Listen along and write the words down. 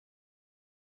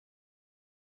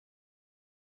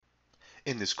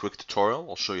In this quick tutorial,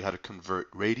 I'll show you how to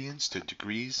convert radians to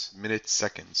degrees, minutes,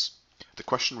 seconds. The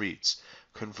question reads,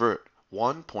 convert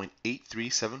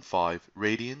 1.8375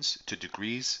 radians to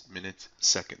degrees, minutes,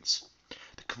 seconds.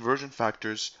 The conversion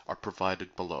factors are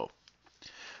provided below.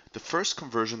 The first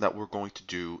conversion that we're going to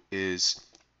do is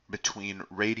between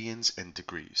radians and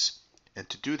degrees. And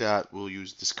to do that, we'll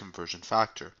use this conversion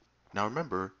factor. Now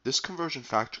remember, this conversion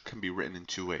factor can be written in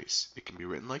two ways. It can be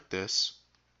written like this,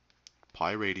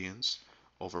 pi radians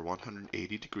over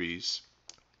 180 degrees,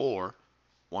 or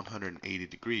 180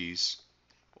 degrees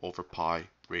over pi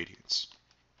radians.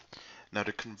 Now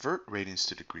to convert radians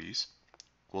to degrees,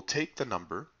 we'll take the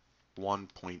number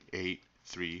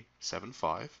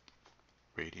 1.8375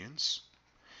 radians,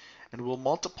 and we'll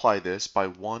multiply this by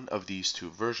one of these two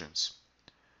versions.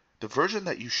 The version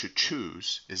that you should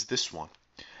choose is this one,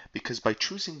 because by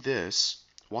choosing this,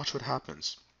 watch what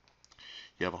happens.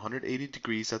 You have 180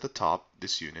 degrees at the top,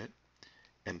 this unit,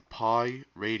 and pi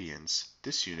radians,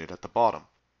 this unit at the bottom.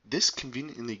 This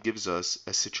conveniently gives us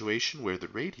a situation where the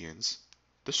radians,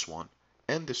 this one,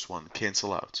 and this one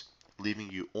cancel out,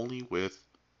 leaving you only with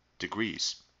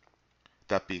degrees.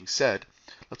 That being said,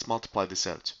 let's multiply this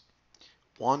out.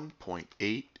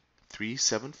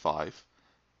 1.8375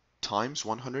 times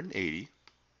 180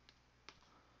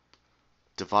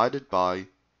 divided by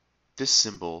this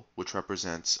symbol, which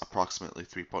represents approximately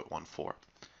 3.14.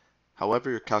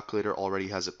 However, your calculator already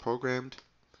has it programmed,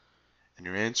 and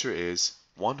your answer is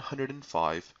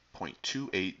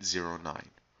 105.2809.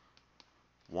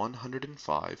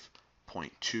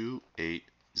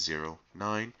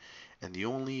 105.2809, and the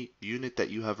only unit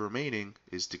that you have remaining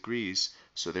is degrees,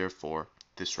 so therefore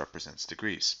this represents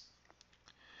degrees.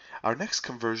 Our next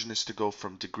conversion is to go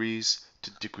from degrees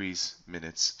to degrees,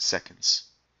 minutes, seconds.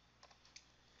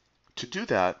 To do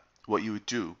that, what you would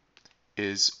do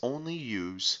is only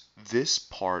use this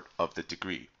part of the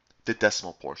degree, the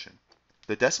decimal portion.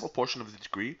 The decimal portion of the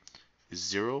degree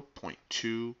is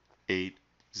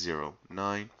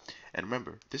 0.2809, and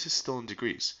remember, this is still in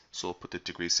degrees, so we'll put the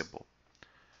degree symbol.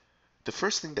 The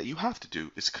first thing that you have to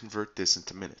do is convert this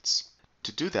into minutes.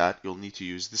 To do that, you'll need to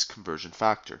use this conversion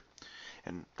factor.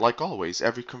 And like always,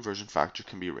 every conversion factor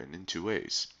can be written in two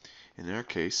ways. In our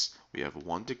case, we have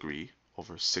 1 degree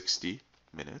over 60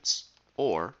 minutes,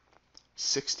 or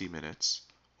 60 minutes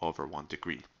over 1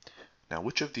 degree. Now,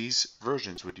 which of these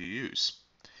versions would you use?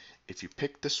 If you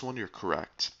pick this one, you're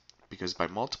correct, because by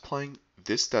multiplying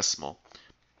this decimal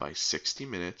by 60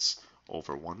 minutes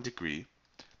over 1 degree,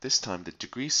 this time the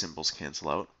degree symbols cancel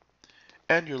out,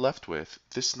 and you're left with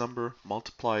this number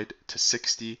multiplied to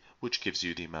 60, which gives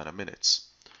you the amount of minutes.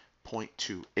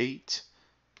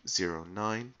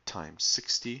 0.2809 times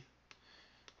 60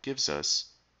 gives us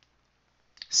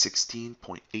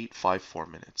 16.854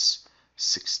 minutes.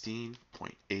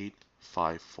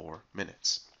 16.854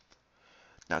 minutes.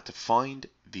 Now to find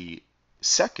the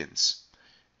seconds,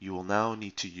 you will now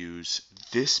need to use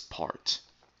this part,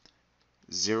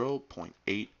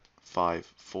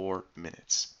 0.854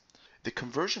 minutes. The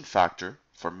conversion factor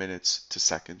for minutes to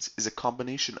seconds is a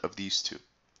combination of these two.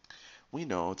 We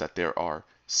know that there are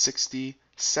 60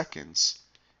 seconds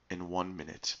in 1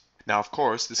 minute. Now, of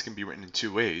course, this can be written in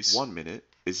two ways. 1 minute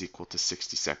is equal to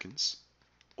 60 seconds,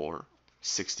 or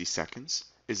 60 seconds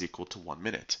is equal to 1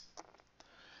 minute.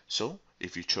 So,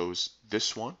 if you chose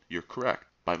this one, you're correct.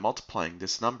 By multiplying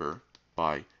this number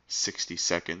by 60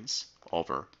 seconds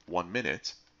over 1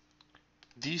 minute,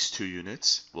 these two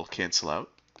units will cancel out,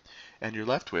 and you're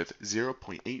left with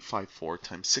 0.854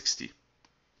 times 60.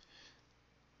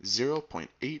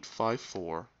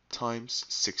 0.854 times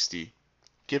 60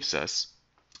 gives us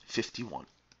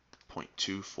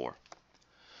 51.24.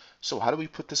 So how do we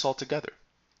put this all together?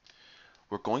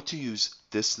 We're going to use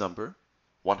this number,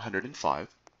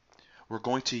 105. We're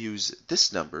going to use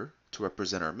this number to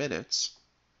represent our minutes,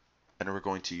 and we're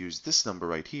going to use this number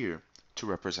right here to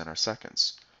represent our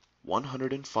seconds.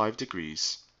 105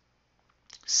 degrees,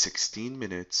 16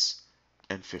 minutes,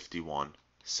 and 51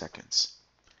 seconds.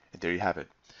 And there you have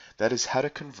it. That is how to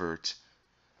convert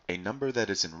a number that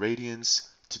is in radians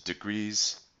to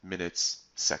degrees, minutes,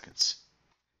 seconds.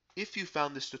 If you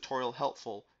found this tutorial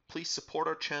helpful, please support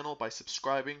our channel by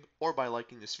subscribing or by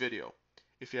liking this video.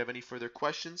 If you have any further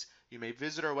questions, you may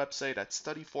visit our website at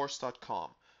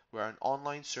studyforce.com. We are an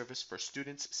online service for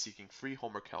students seeking free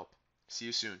homework help. See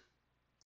you soon.